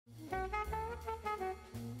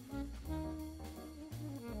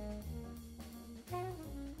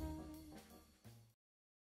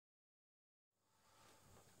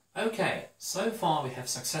Okay, so far we have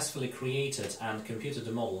successfully created and computed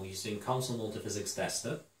the model using COMSOL Multiphysics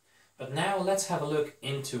Desktop, but now let's have a look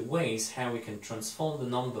into ways how we can transform the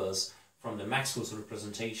numbers from the Maxwell's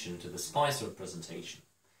representation to the SPICE representation.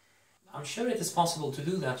 I'm sure it is possible to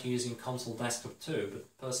do that using COMSOL Desktop too,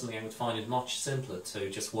 but personally I would find it much simpler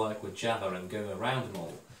to just work with Java and go around the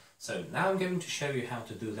model. So now I'm going to show you how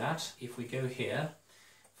to do that. If we go here,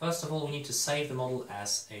 first of all we need to save the model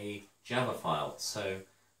as a Java file. So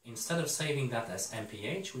instead of saving that as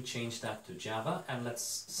MPH, we change that to Java, and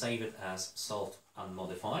let's save it as salt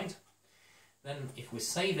unmodified. Then if we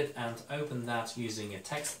save it and open that using a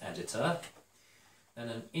text editor, then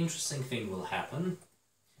an interesting thing will happen.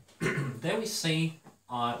 There we see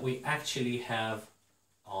we actually have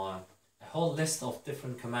a whole list of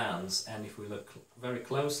different commands, and if we look very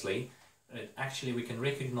closely, actually we can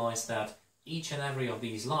recognize that each and every of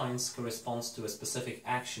these lines corresponds to a specific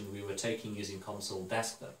action we were taking using COMSOL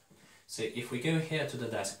Desktop. So if we go here to the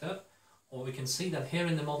desktop, or we can see that here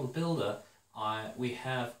in the model builder we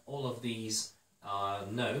have all of these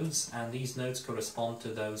nodes, and these nodes correspond to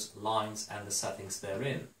those lines and the settings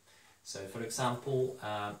therein. So for example,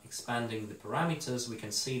 expanding the parameters, we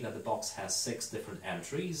can see that the box has 6 different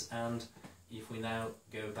entries, and if we now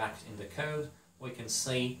go back in the code, we can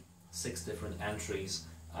see 6 different entries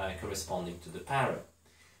corresponding to the para.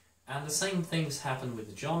 And the same things happen with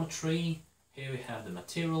the geometry. Here we have the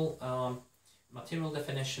material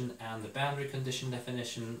definition and the boundary condition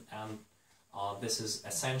definition, and this is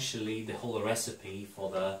essentially the whole recipe for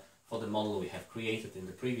the model we have created in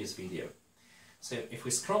the previous video. So if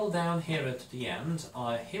we scroll down here at the end,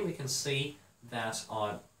 here we can see that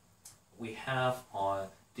we have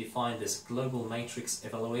defined this global matrix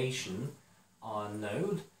evaluation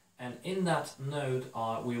node, and in that node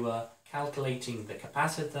we were calculating the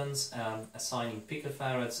capacitance, assigning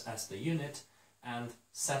picofarads as the unit, and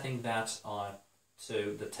setting that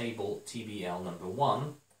to the table TBL number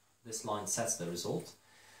 1. This line sets the result.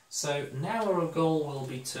 So now our goal will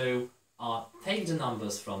be to take the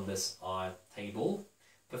numbers from this table,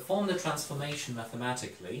 perform the transformation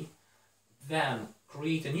mathematically, then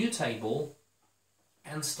create a new table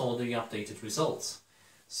and store the updated results.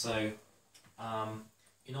 So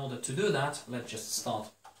in order to do that, let's just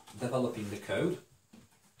start developing the code.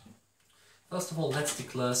 First of all, let's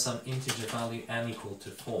declare some integer value n equal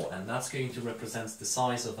to 4, and that's going to represent the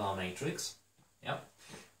size of our matrix. Yep.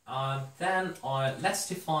 Then let's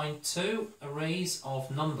define 2 arrays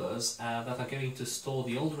of numbers that are going to store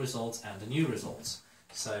the old results and the new results.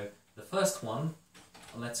 So the first one,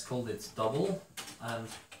 let's call it double and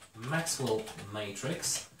Maxwell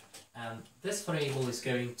matrix, and this variable is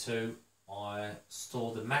going to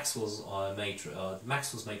store the Maxwell's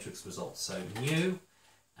matrix results. So new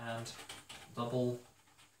and double,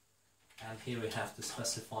 and here we have to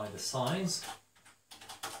specify the size.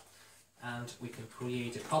 And we can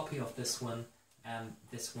create a copy of this one, and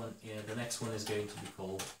this one, the next one is going to be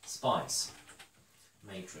called SPICE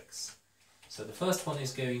matrix. So the first one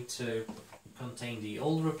is going to contain the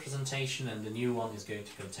old representation, and the new one is going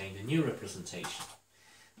to contain the new representation.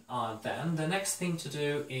 Then the next thing to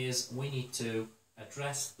do is we need to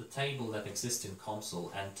address the table that exists in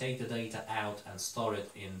COMSOL and take the data out and store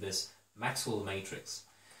it in this Maxwell matrix.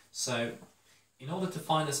 So in order to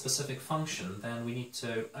find a specific function, then we need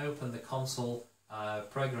to open the COMSOL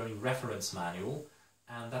programming reference manual,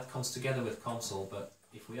 and that comes together with COMSOL. But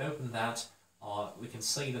if we open that, we can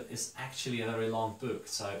see that it's actually a very long book,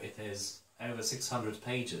 so it is over 600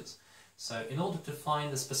 pages. So in order to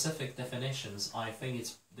find the specific definitions, I think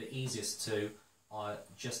it's the easiest to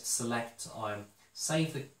just select,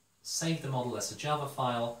 save the model as a Java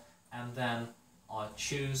file, and then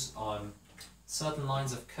choose certain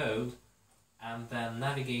lines of code, and then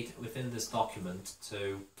navigate within this document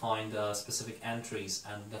to find specific entries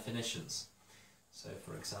and definitions. So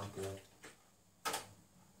for example,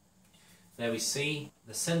 there we see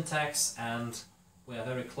the syntax, and we are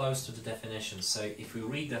very close to the definition. So if we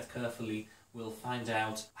read that carefully, we'll find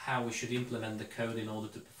out how we should implement the code in order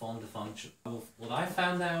to perform the function. What I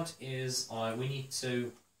found out is we need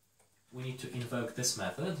to invoke this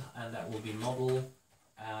method, and that will be model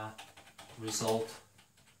result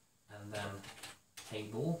and then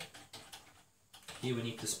table. Here we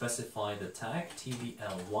need to specify the tag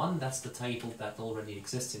TBL1. That's the table that already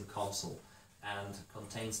exists in COMSOL and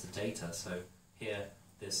contains the data. So here,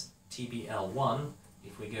 this TBL1,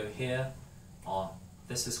 if we go here,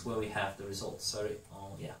 this is where we have the results. Sorry,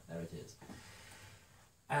 yeah, there it is.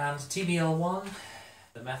 And TBL1,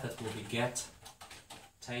 the method will be get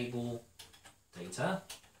table data.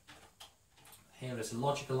 Here is a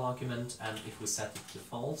logical argument, and if we set it to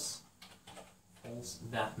false, false.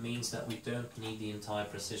 That means that we don't need the entire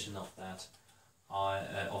precision of that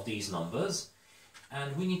of these numbers,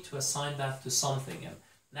 and we need to assign that to something. And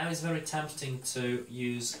now it's very tempting to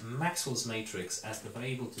use Maxwell's matrix as the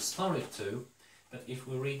variable to store it to, but if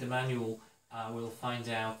we read the manual, we'll find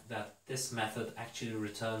out that this method actually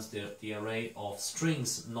returns the array of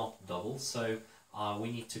strings, not doubles. So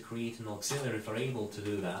we need to create an auxiliary variable to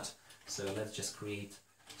do that. So let's just create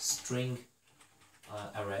string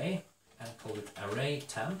array and call it array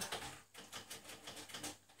temp.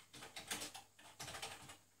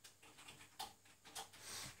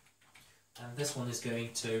 And this one is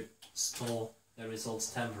going to store the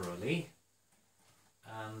results temporarily.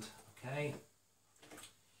 And okay,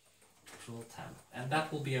 control temp, and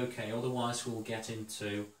that will be okay. Otherwise, we'll get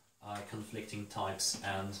into conflicting types,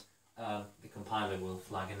 and the compiler will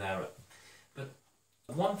flag an error. But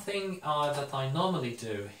one thing that I normally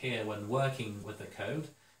do here when working with the code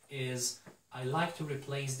is I like to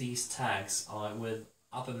replace these tags with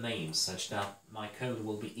other names, such that my code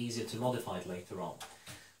will be easier to modify later on.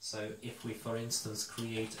 So if we, for instance,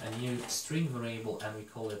 create a new string variable and we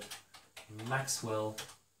call it Maxwell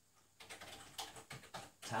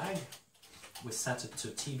tag, we set it to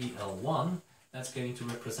TBL1, that's going to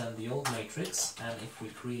represent the old matrix, and if we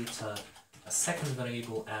create a second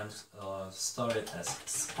variable and store it as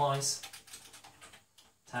spice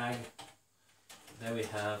tag, there we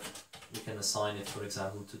can assign it, for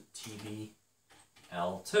example, to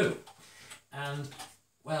TBL2. And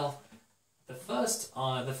well, the first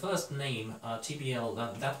name,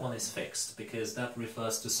 TBL, that one is fixed, because that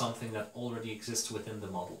refers to something that already exists within the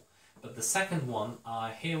model. But the second one,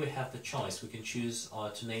 here we have the choice. We can choose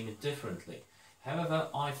to name it differently. However,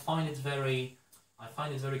 I find it very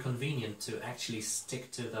convenient to actually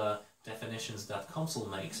stick to the definitions that COMSOL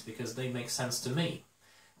makes, because they make sense to me.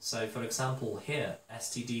 So, for example, here,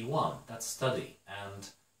 std1, that's study, and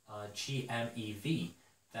GMEV,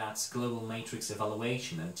 that's global matrix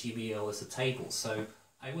evaluation, and TBL is a table. So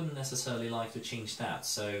I wouldn't necessarily like to change that.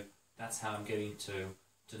 So that's how I'm going to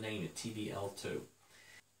name it, TBL2.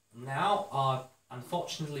 Now,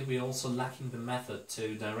 unfortunately, we're also lacking the method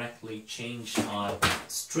to directly change our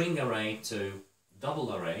string array to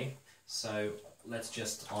double array. So let's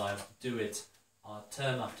just do it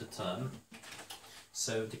term after term.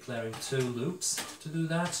 So declaring two loops to do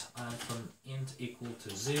that, and from int equal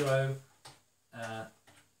to 0,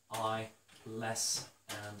 I less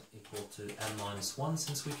and equal to n minus 1,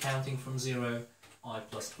 since we're counting from 0, I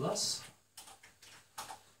plus plus,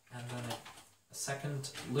 and then a second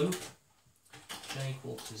loop, j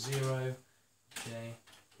equal to 0, j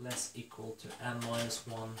less equal to n minus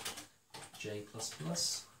 1, j plus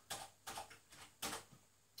plus.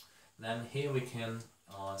 Then here we can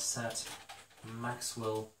set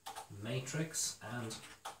Maxwell matrix and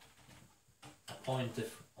appoint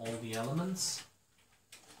all the elements.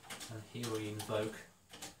 And here we invoke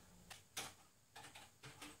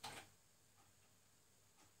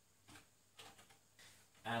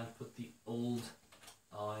and put the old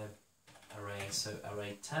array, so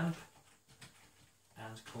array temp,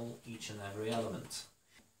 and call each and every element.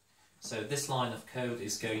 So this line of code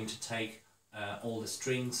is going to take all the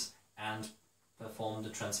strings and perform the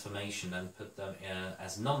transformation and put them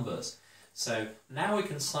as numbers. So now we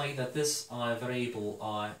can say that this variable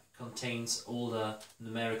contains all the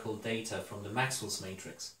numerical data from the Maxwell's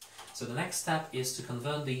matrix. So the next step is to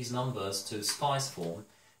convert these numbers to spice form,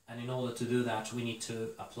 and in order to do that we need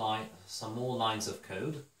to apply some more lines of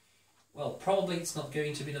code. Well, probably it's not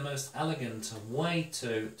going to be the most elegant way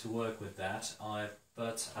to work with that,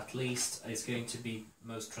 but at least it's going to be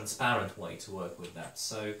the most transparent way to work with that.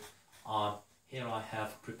 So here I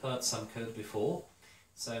have prepared some code before.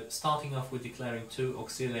 So starting off with declaring two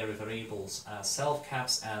auxiliary variables,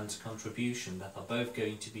 self-caps and contribution, that are both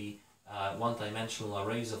going to be one-dimensional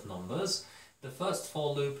arrays of numbers. The first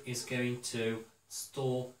for loop is going to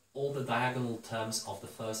store all the diagonal terms of the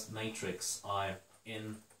first matrix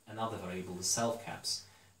in another variable, the self-caps.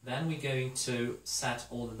 Then we're going to set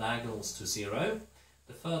all the diagonals to 0.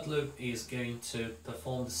 The third loop is going to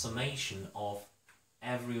perform the summation of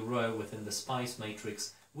every row within the spice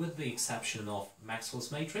matrix, with the exception of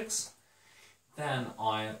Maxwell's matrix. Then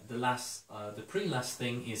the pre-last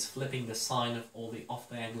thing is flipping the sign of all the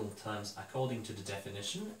off-diagonal terms according to the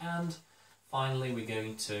definition, and finally we're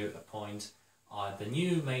going to appoint the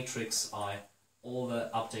new matrix all the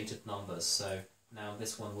updated numbers. So now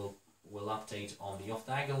this one will update on the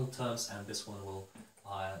off-diagonal terms, and this one will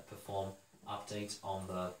perform update on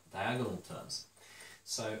the diagonal terms.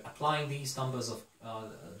 So applying these numbers of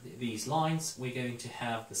these lines, we're going to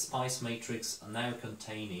have the spice matrix now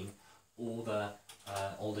containing all the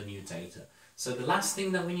new data. So the last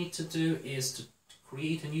thing that we need to do is to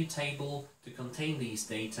create a new table to contain these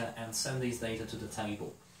data and send these data to the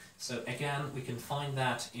table. So again, we can find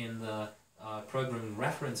that in the programming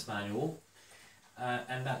reference manual,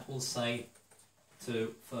 and that will say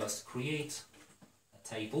to first create a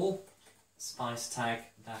table, spice tag,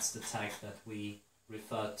 that's the tag that we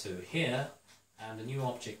referred to here, and the new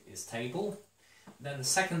object is table. Then the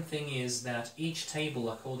second thing is that each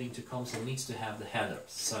table, according to COMSOL, needs to have the header.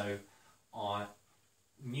 So our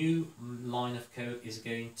new line of code is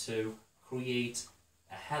going to create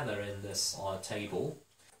a header in this table.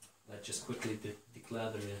 Let's just quickly declare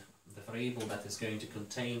the variable that is going to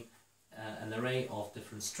contain an array of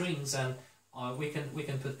different strings, and we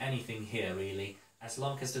can put anything here really, as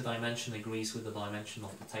long as the dimension agrees with the dimension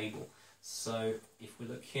of the table. So if we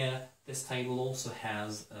look here, this table also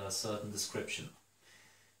has a certain description.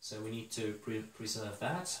 So we need to preserve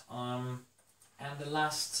that. And the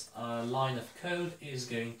last line of code is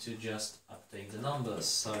going to just update the numbers,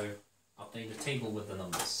 so update the table with the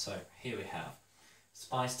numbers. So here we have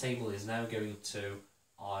spice table is now going to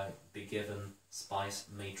be given spice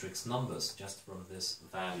matrix numbers just from this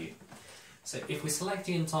value. So if we select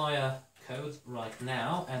the entire code right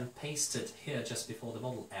now and paste it here just before the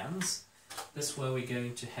model ends, this is where we're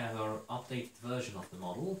going to have our updated version of the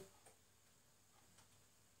model.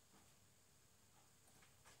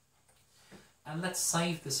 And let's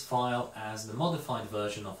save this file as the modified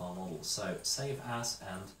version of our model. So save as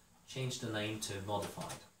and change the name to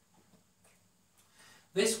modified.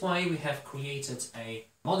 This way we have created a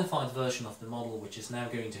modified version of the model, which is now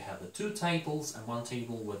going to have the two tables, and one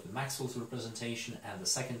table with the Maxwell's representation and the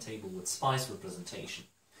second table with spice representation.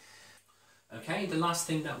 Okay, the last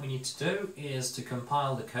thing that we need to do is to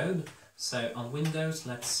compile the code. So on Windows,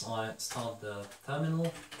 let's start the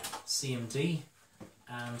terminal, CMD,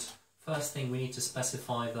 and first thing we need to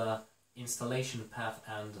specify the installation path,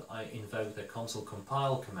 and I invoke the COMSOL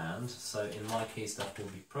compile command. So in my case that will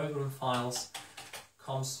be program files,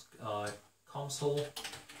 COMSOL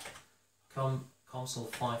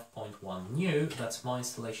 5.1 new, that's my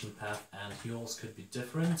installation path, and yours could be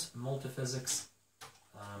different, multiphysics,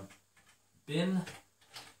 bin,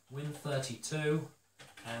 win32,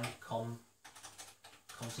 and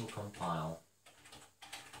COMSOL compile.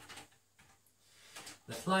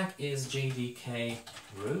 The flag is JDK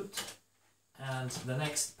root, and the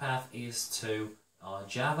next path is to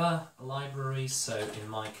Java library, so in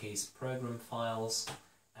my case program files,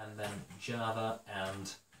 and then Java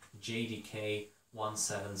and JDK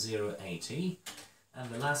 17080. And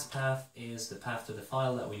the last path is the path to the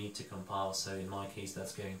file that we need to compile, so in my case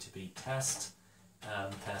that's going to be test,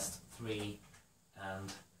 and test3,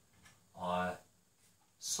 and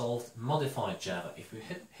solved modified Java. If we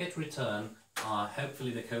hit return,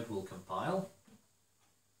 hopefully the code will compile.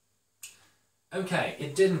 Okay,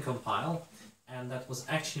 it didn't compile, and that was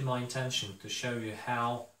actually my intention, to show you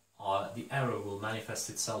how the error will manifest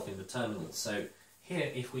itself in the terminal. So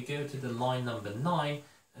here, if we go to the line number 9,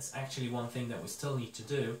 that's actually one thing that we still need to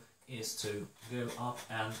do, is to go up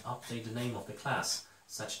and update the name of the class,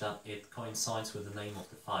 such that it coincides with the name of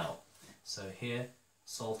the file. So here,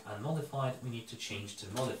 solved and modified, we need to change to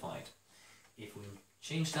modified. If we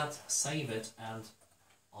change that, save it, and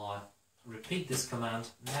repeat this command,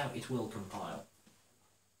 now it will compile.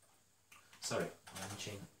 Sorry, I'm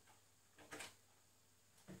changing.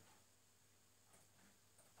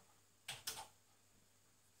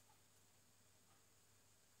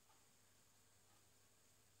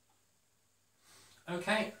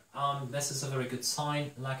 Okay, this is a very good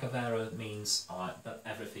sign. Lack of error means that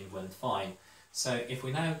everything went fine. So if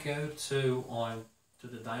we now go to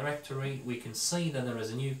the directory, we can see that there is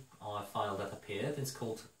a new file that appeared. It's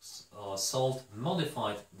called solved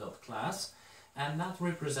modified.class, and that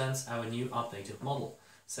represents our new updated model.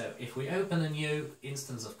 So if we open a new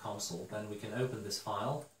instance of COMSOL, then we can open this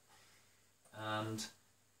file, and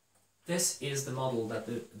this is the model that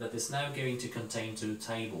is now going to contain two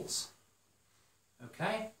tables.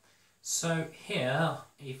 Okay, so here,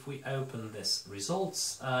 if we open this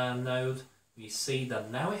results node, we see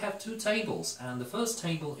that now we have two tables, and the first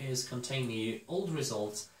table is containing the old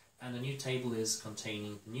results, and the new table is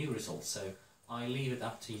containing the new results. So I leave it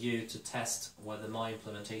up to you to test whether my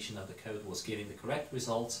implementation of the code was giving the correct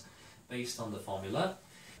results based on the formula.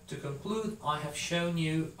 To conclude, I have shown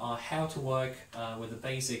you how to work with the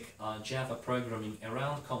basic Java programming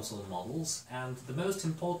around COMSOL models, and the most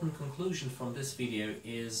important conclusion from this video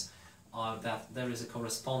is that there is a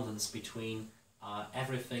correspondence between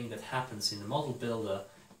everything that happens in the model builder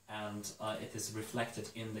and it is reflected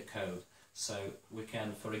in the code. So we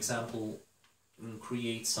can, for example,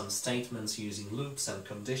 create some statements using loops and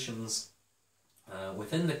conditions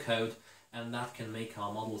within the code, and that can make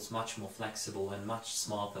our models much more flexible and much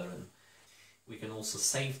smarter, and we can also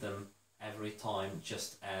save them every time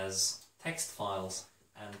just as text files,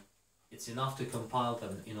 and it's enough to compile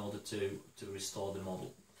them in order to restore the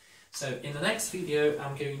model. So in the next video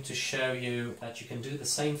I'm going to show you that you can do the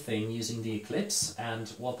same thing using the Eclipse and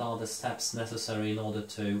what are the steps necessary in order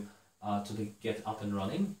to get up and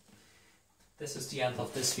running. This is the end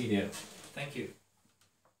of this video. Thank you.